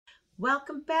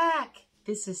Welcome back.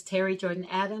 This is Terry Jordan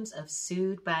Adams of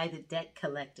Sued by the Debt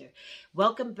Collector.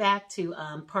 Welcome back to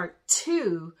part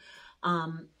two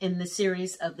in the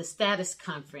series of the Status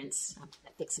Conference. I'm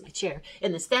fixing my chair.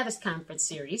 In the Status Conference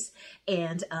series.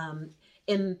 And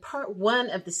in part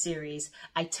one of the series,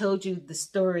 I told you the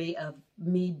story of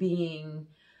me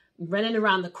running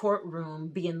around the courtroom,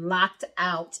 being locked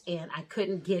out, and I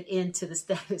couldn't get into the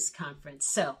Status Conference.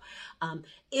 So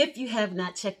if you have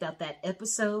not checked out that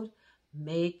episode,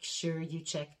 make sure you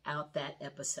check out that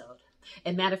episode.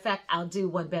 And matter of fact, I'll do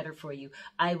one better for you.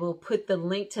 I will put the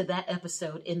link to that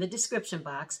episode in the description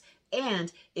box.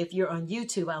 And if you're on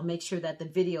YouTube, I'll make sure that the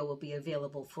video will be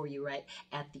available for you right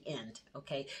at the end.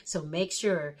 Okay, so make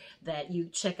sure that you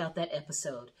check out that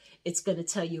episode. It's going to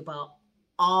tell you about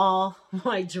all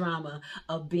my drama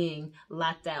of being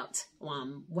locked out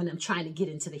when I'm trying to get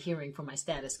into the hearing for my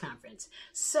status conference.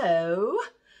 So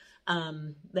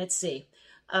let's see.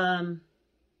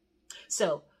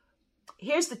 So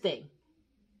here's the thing.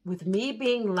 With me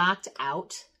being locked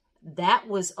out, that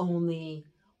was only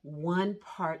one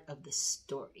part of the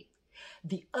story.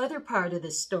 The other part of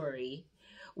the story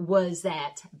was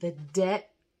that the debt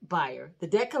buyer, the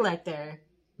debt collector,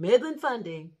 Midland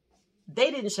Funding,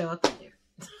 they didn't show up either.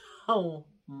 Oh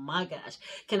my gosh.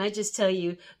 Can I just tell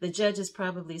you, the judge is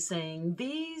probably saying,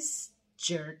 these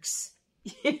jerks,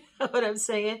 you know what I'm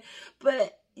saying?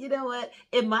 But you know what?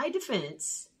 In my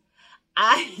defense,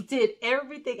 I did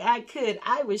everything I could.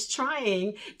 I was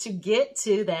trying to get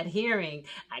to that hearing.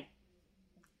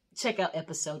 Check out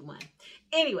episode 1.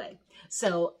 Anyway,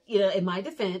 so, in my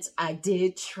defense, I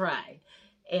did try.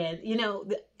 And,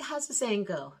 how's the saying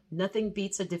go? Nothing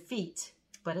beats a defeat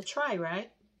but a try,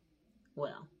 right?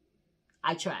 Well,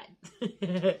 I tried.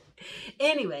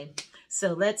 Anyway,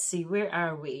 so let's see. Where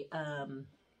are we?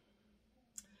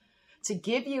 To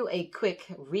give you a quick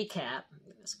recap, I'm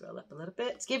going to scroll up a little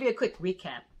bit. To give you a quick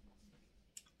recap,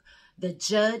 the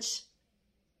judge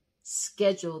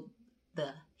scheduled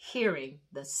the hearing,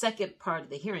 the second part of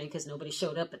the hearing, because nobody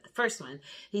showed up at the first one.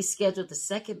 He scheduled the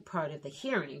second part of the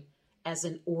hearing as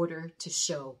an order to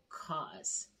show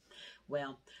cause.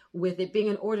 Well, with it being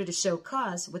an order to show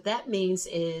cause, what that means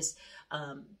is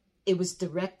it was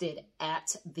directed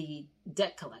at the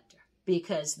debt collector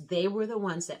because they were the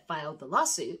ones that filed the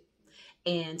lawsuit.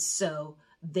 And so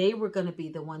they were going to be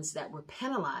the ones that were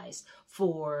penalized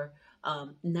for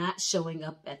not showing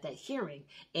up at that hearing.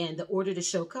 And the order to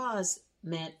show cause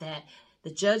meant that the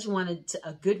judge wanted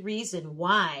a good reason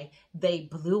why they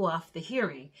blew off the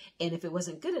hearing. And if it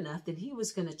wasn't good enough, then he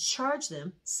was going to charge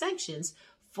them sanctions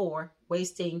for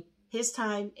wasting his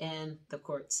time and the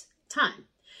court's time.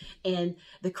 And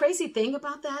the crazy thing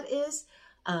about that is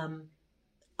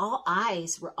all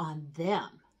eyes were on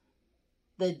them.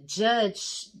 The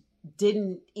judge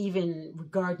didn't even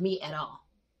regard me at all.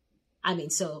 I mean,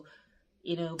 so,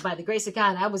 by the grace of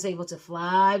God, I was able to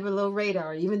fly below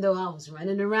radar, even though I was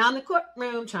running around the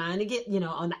courtroom trying to get,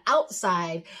 on the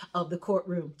outside of the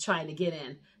courtroom trying to get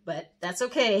in. But that's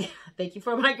okay. Thank you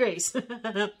for my grace.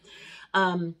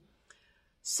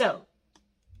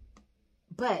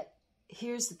 But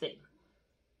here's the thing.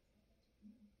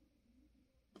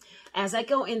 As I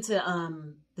go into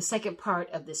the second part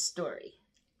of this story,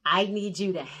 I need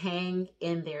you to hang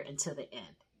in there until the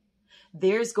end.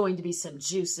 There's going to be some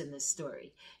juice in this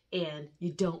story, and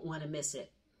you don't want to miss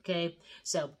it. Okay?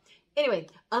 So anyway,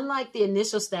 unlike the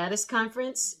initial status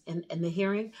conference and the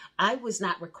hearing, I was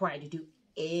not required to do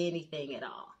anything at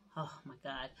all. Oh my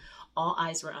God. All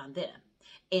eyes were on them.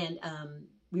 And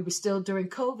we were still during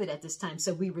COVID at this time,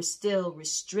 so we were still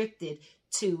restricted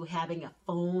to having a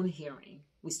phone hearing.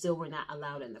 We still were not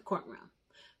allowed in the courtroom.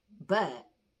 But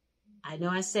I know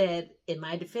I said in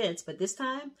my defense, but this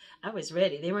time I was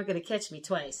ready. They weren't going to catch me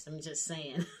twice. I'm just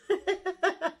saying.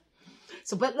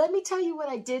 But let me tell you what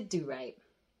I did do right.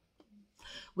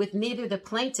 With neither the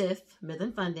plaintiff,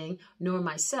 Midland Funding, nor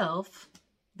myself,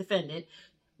 defendant,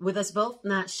 with us both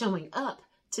not showing up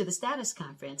to the status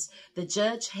conference, the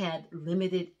judge had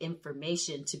limited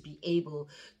information to be able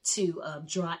to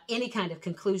draw any kind of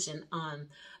conclusion on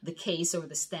the case or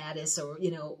the status or,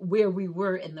 where we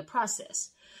were in the process.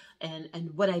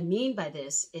 And what I mean by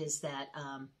this is that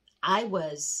I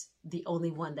was the only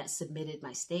one that submitted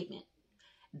my statement.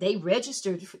 They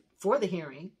registered for the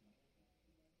hearing,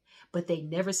 but they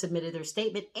never submitted their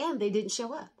statement and they didn't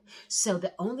show up. So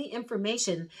the only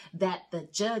information that the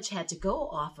judge had to go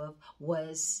off of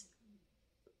was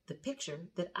the picture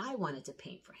that I wanted to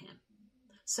paint for him.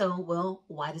 So, well,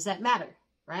 why does that matter,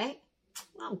 right?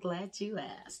 Well, I'm glad you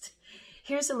asked.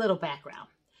 Here's a little background.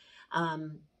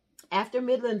 After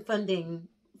Midland Funding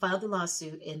filed the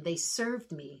lawsuit and they served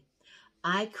me,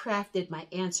 I crafted my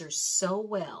answers so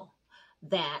well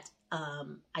that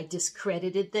I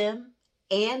discredited them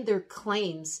and their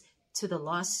claims to the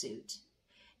lawsuit.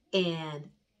 And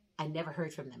I never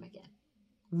heard from them again.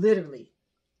 Literally,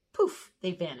 poof,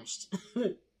 they vanished.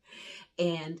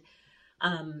 And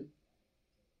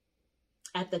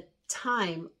at the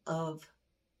time of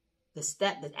the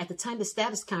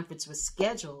status conference was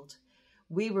scheduled,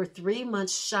 we were 3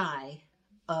 months shy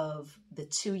of the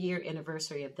 2-year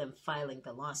anniversary of them filing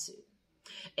the lawsuit.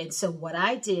 And so what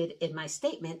I did in my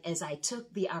statement is I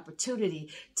took the opportunity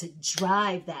to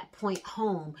drive that point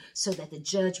home so that the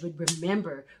judge would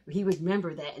remember, he would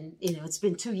remember that, and, it's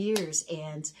been 2 years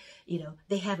and,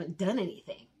 they haven't done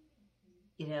anything,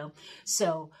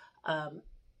 So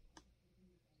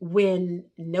when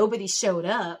nobody showed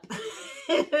up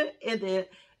in the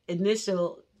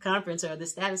initial conference or the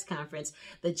status conference,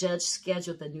 the judge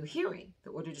scheduled the new hearing, the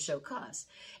order to show cause.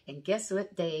 And guess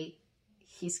what day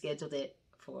he scheduled it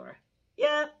for?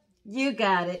 Yep, you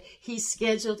got it. He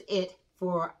scheduled it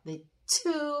for the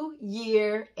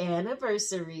 2-year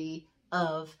anniversary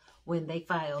of when they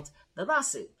filed the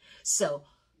lawsuit. So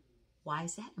why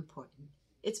is that important?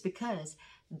 It's because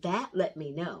that let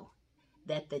me know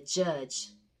that the judge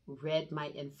read my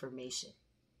information.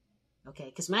 Okay,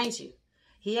 because mind you,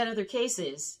 he had other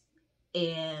cases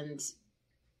and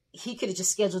he could have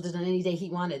just scheduled it on any day he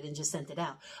wanted and just sent it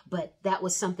out. But that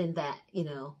was something that,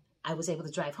 I was able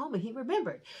to drive home and he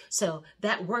remembered. So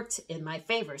that worked in my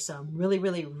favor. So I'm really,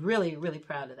 really, really, really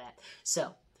proud of that.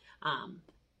 So,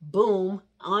 boom,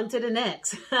 on to the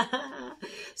next.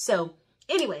 So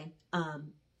anyway,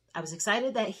 I was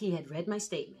excited that he had read my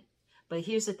statement. But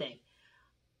here's the thing.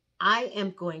 I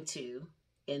am going to,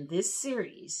 in this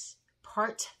series,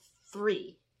 part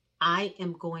 3, I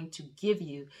am going to give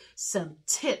you some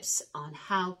tips on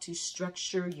how to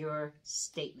structure your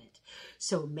statement.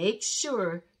 So make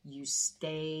sure you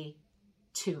stay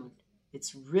tuned.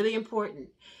 It's really important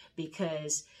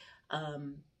because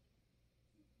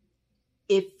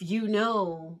if you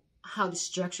know how to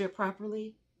structure it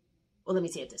properly, well, let me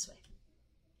say it this way.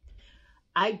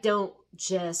 I don't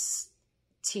just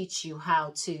teach you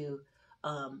how to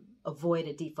avoid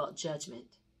a default judgment.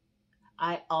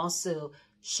 I also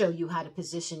show you how to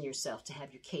position yourself to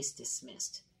have your case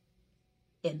dismissed.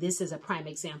 And this is a prime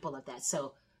example of that.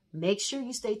 So make sure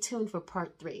you stay tuned for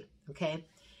part 3. Okay.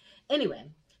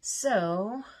 Anyway,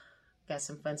 so got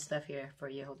some fun stuff here for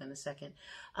you. Hold on a second.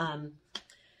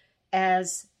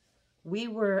 As we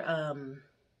were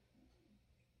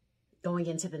going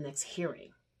into the next hearing,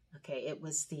 okay, it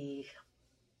was the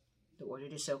order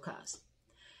to show cause.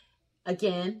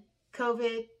 Again,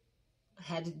 COVID,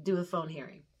 had to do a phone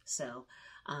hearing. So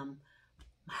my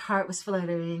heart was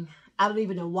fluttering. I don't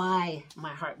even know why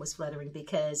my heart was fluttering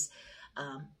because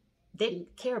they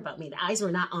didn't care about me. The eyes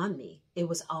were not on me. It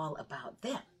was all about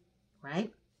them,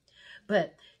 right?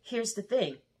 But here's the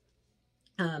thing.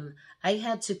 I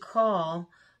had to call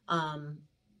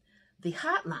the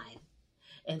hotline.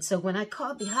 And so when I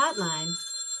called the hotline,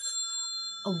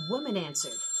 a woman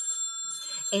answered.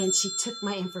 And she took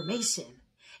my information.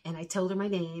 And I told her my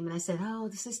name. And I said, oh,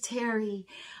 this is Terry.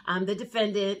 I'm the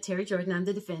defendant. Terry Jordan, I'm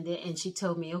the defendant. And she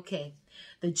told me, okay,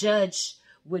 the judge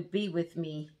would be with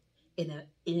me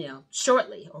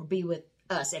shortly, or be with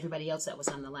us. Everybody else that was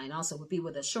on the line also would be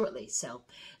with us shortly. So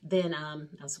then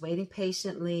I was waiting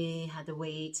patiently, had to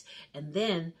wait. And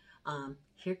then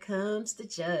here comes the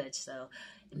judge. So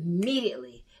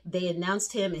immediately they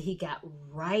announced him and he got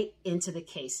right into the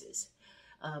cases.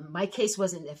 My case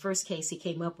wasn't the first case he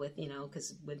came up with, because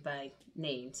it went by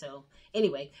name. So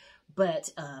anyway,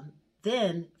 but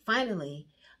then finally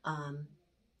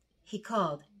he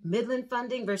called Midland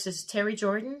Funding versus Terry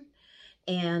Jordan.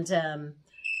 And what?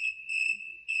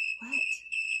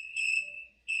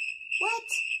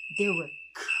 There were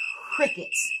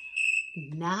crickets,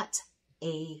 not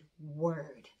a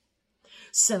word.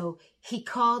 So he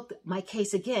called my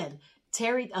case again,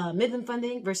 Midland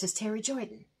Funding versus Terry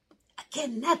Jordan.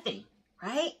 Again, nothing,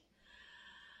 right?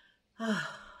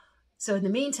 So in the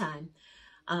meantime,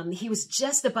 he was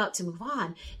just about to move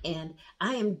on, and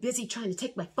I am busy trying to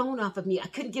take my phone off of me. I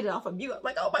couldn't get it off of mute. I'm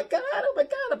like, oh my God,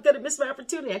 I'm going to miss my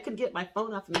opportunity. I couldn't get my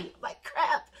phone off of me. I'm like,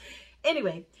 crap.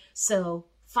 Anyway, so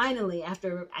finally,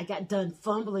 after I got done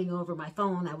fumbling over my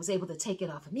phone, I was able to take it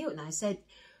off of mute, and I said,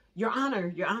 Your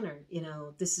Honor,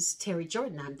 this is Terry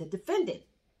Jordan. I'm the defendant.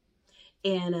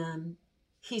 And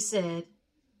he said,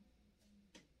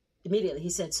 immediately, he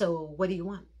said, so what do you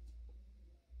want?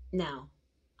 Now,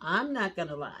 I'm not going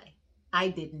to lie. I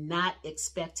did not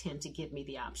expect him to give me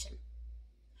the option.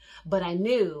 But I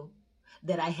knew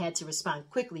that I had to respond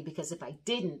quickly, because if I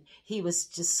didn't, he was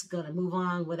just going to move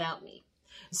on without me.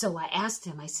 So I asked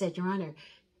him, I said, Your Honor,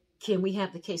 can we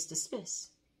have the case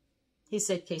dismissed? He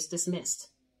said, case dismissed.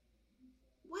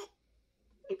 What?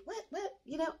 What?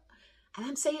 You know, and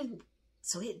I'm saying,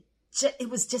 so it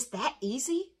was just that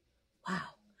easy? Wow.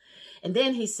 And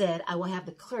then he said, I will have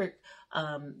the clerk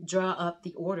draw up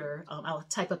the order. I'll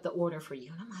type up the order for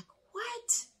you. And I'm like,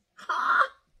 what?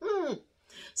 Huh?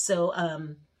 So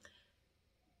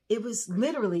it was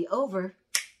literally over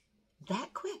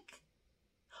that quick.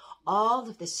 All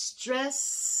of the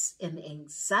stress and the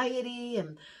anxiety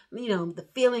and, you know, the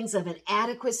feelings of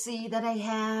inadequacy that I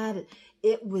had,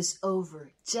 it was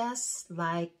over just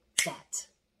like that.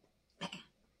 Man,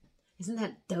 isn't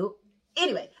that dope?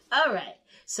 Anyway, all right.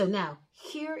 So now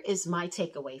here is my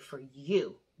takeaway for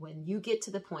you when you get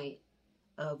to the point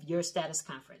of your status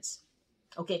conference.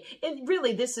 Okay. And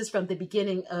really, this is from the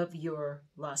beginning of your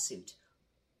lawsuit.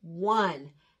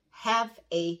 1, have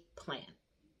a plan.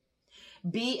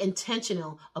 Be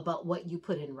intentional about what you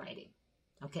put in writing.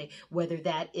 Okay. Whether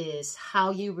that is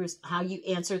how you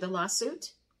answer the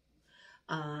lawsuit,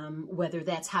 whether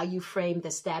that's how you frame the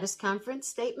status conference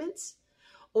statements,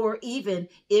 or even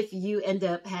if you end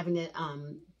up having to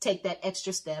take that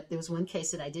extra step. There was one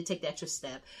case that I did take the extra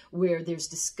step where there's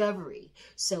discovery.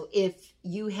 So if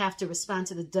you have to respond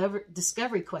to the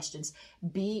discovery questions,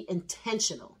 be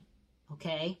intentional.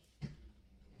 Okay.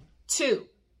 2,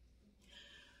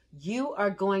 you are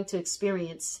going to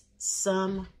experience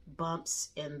some bumps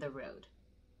in the road.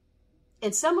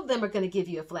 And some of them are going to give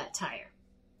you a flat tire.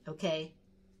 Okay.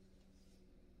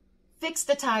 Fix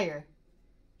the tire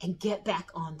and get back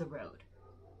on the road.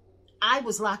 I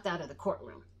was locked out of the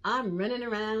courtroom. I'm running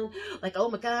around like, oh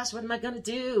my gosh, what am I going to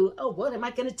do? Oh, what am I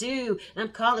going to do?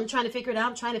 And I'm trying to figure it out.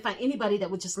 I'm trying to find anybody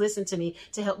that would just listen to me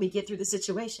to help me get through the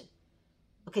situation.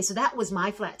 Okay, so that was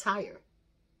my flat tire.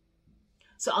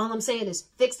 So all I'm saying is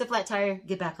fix the flat tire,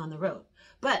 get back on the road.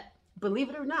 But believe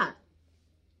it or not,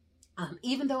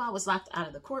 even though I was locked out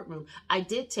of the courtroom, I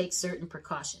did take certain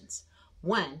precautions.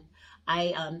 1,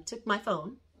 I took my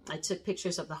phone. I took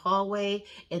pictures of the hallway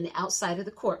and the outside of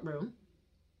the courtroom.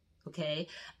 Okay.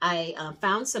 I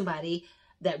found somebody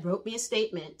that wrote me a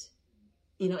statement,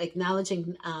 you know,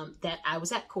 acknowledging that I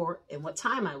was at court and what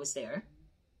time I was there,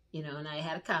 you know, and I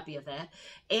had a copy of that.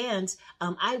 And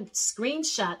I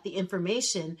screenshot the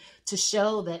information to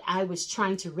show that I was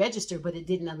trying to register, but it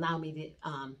didn't allow me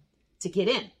to get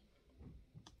in.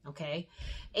 Okay.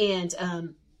 And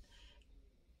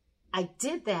I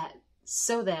did that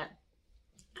so that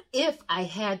if I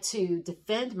had to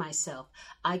defend myself,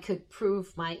 I could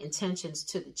prove my intentions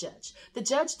to the judge. The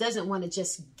judge doesn't want to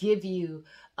just give you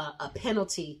a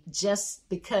penalty just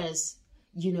because,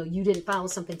 you know, you didn't follow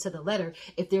something to the letter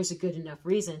if there's a good enough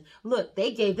reason. Look,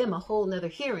 they gave them a whole nother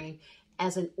hearing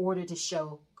as an order to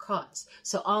show cause.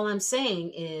 So all I'm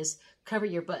saying is cover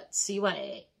your butt,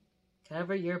 CYA,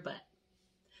 cover your butt.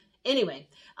 Anyway,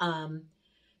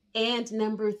 and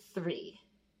number 3,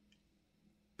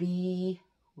 be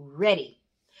ready.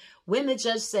 When the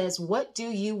judge says, what do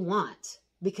you want?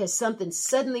 Because something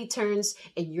suddenly turns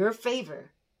in your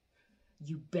favor,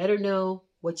 you better know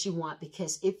what you want,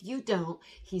 because if you don't,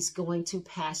 he's going to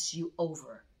pass you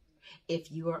over.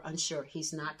 If you are unsure,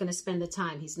 he's not going to spend the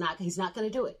time. He's not going to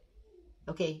do it.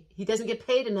 Okay. He doesn't get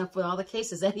paid enough for all the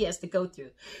cases that he has to go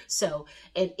through. So,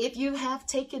 and if you have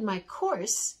taken my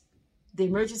course, the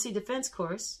emergency defense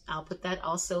course, I'll put that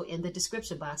also in the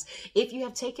description box. If you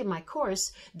have taken my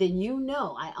course, then you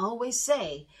know, I always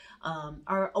say,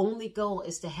 our only goal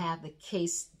is to have the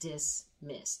case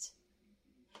dismissed.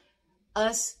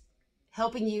 Us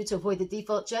helping you to avoid the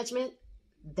default judgment,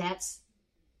 that's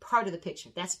part of the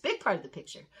picture. That's a big part of the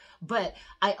picture. But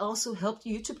I also helped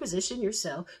you to position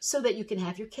yourself so that you can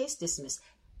have your case dismissed.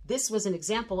 This was an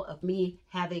example of me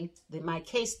having my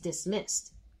case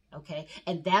dismissed. Okay.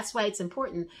 And that's why it's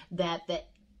important that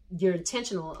you're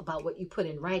intentional about what you put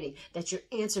in writing, that your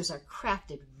answers are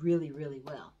crafted really, really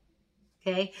well.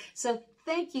 Okay. So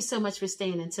thank you so much for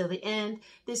staying until the end.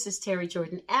 This is Terry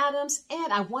Jordan Adams,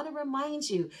 and I want to remind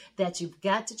you that you've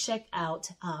got to check out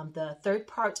the third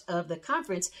part of the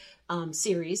conference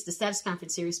series, the status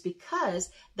conference series, because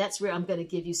that's where I'm going to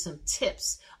give you some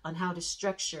tips on how to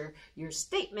structure your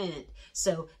statement.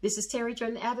 So this is Terry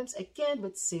Jordan Adams again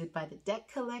with Sued by the Debt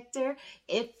Collector.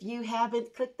 If you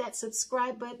haven't clicked that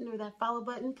subscribe button or that follow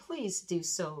button, please do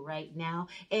so right now.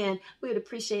 And we would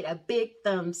appreciate a big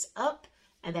thumbs up.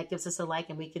 And that gives us a like,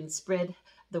 and we can spread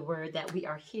the word that we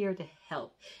are here to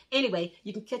help. Anyway,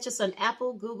 you can catch us on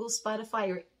Apple, Google, Spotify,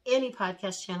 or any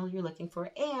podcast channel you're looking for.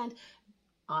 And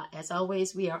as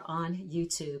always, we are on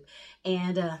YouTube.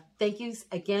 And thank you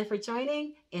again for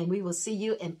joining. And we will see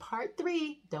you in part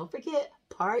 3. Don't forget,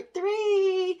 part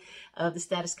 3 of the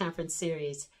Status Conference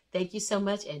series. Thank you so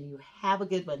much, and you have a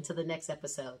good one. Until the next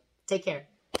episode. Take care.